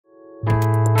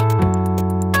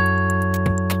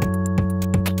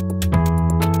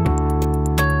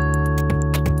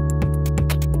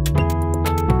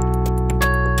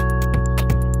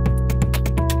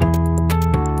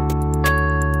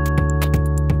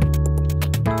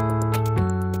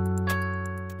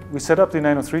We set up the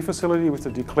Nano3 facility with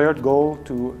the declared goal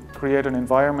to create an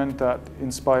environment that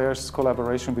inspires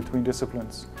collaboration between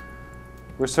disciplines.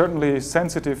 We're certainly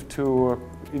sensitive to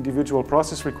individual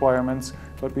process requirements,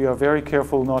 but we are very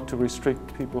careful not to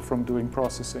restrict people from doing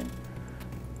processing.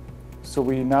 So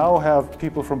we now have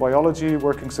people from biology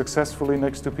working successfully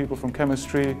next to people from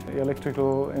chemistry,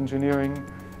 electrical engineering,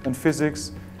 and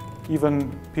physics.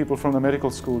 Even people from the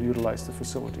medical school utilize the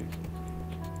facility.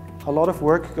 A lot of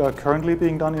work currently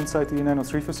being done inside the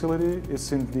Nano3 facility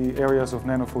is in the areas of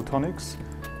nanophotonics,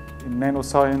 in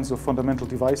nanoscience of fundamental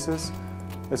devices,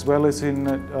 as well as in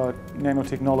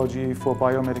nanotechnology for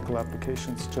biomedical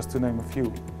applications, just to name a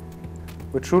few.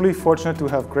 We're truly fortunate to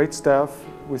have great staff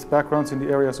with backgrounds in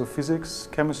the areas of physics,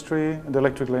 chemistry, and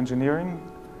electrical engineering.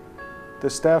 The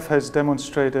staff has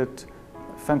demonstrated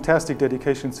fantastic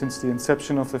dedication since the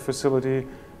inception of the facility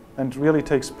and really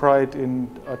takes pride in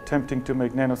attempting to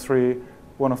make Nano3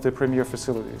 one of the premier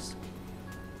facilities.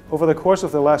 Over the course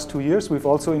of the last 2 years, we've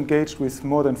also engaged with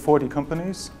more than 40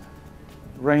 companies,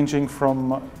 ranging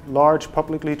from large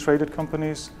publicly traded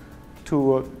companies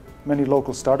to many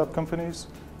local startup companies.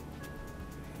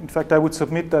 In fact, I would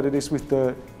submit that it is with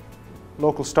the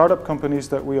local startup companies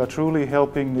that we are truly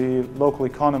helping the local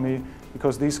economy,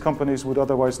 because these companies would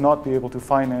otherwise not be able to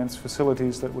finance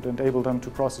facilities that would enable them to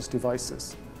process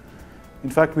devices. In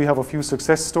fact, we have a few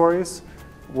success stories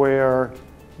where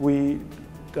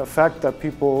the fact that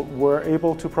people were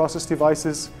able to process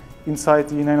devices inside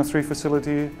the Nano3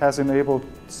 facility has enabled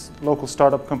local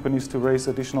startup companies to raise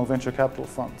additional venture capital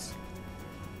funds.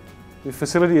 The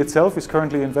facility itself is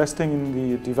currently investing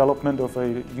in the development of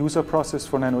a user process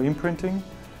for nanoimprinting.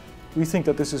 We think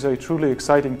that this is a truly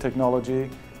exciting technology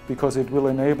because it will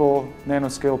enable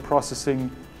nanoscale processing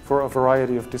for a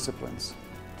variety of disciplines.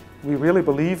 We really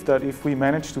believe that if we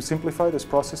manage to simplify this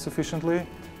process sufficiently,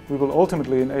 we will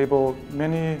ultimately enable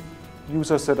many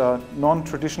users that are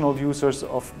non-traditional users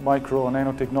of micro or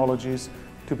nanotechnologies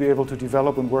to be able to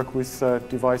develop and work with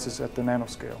devices at the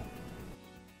nanoscale.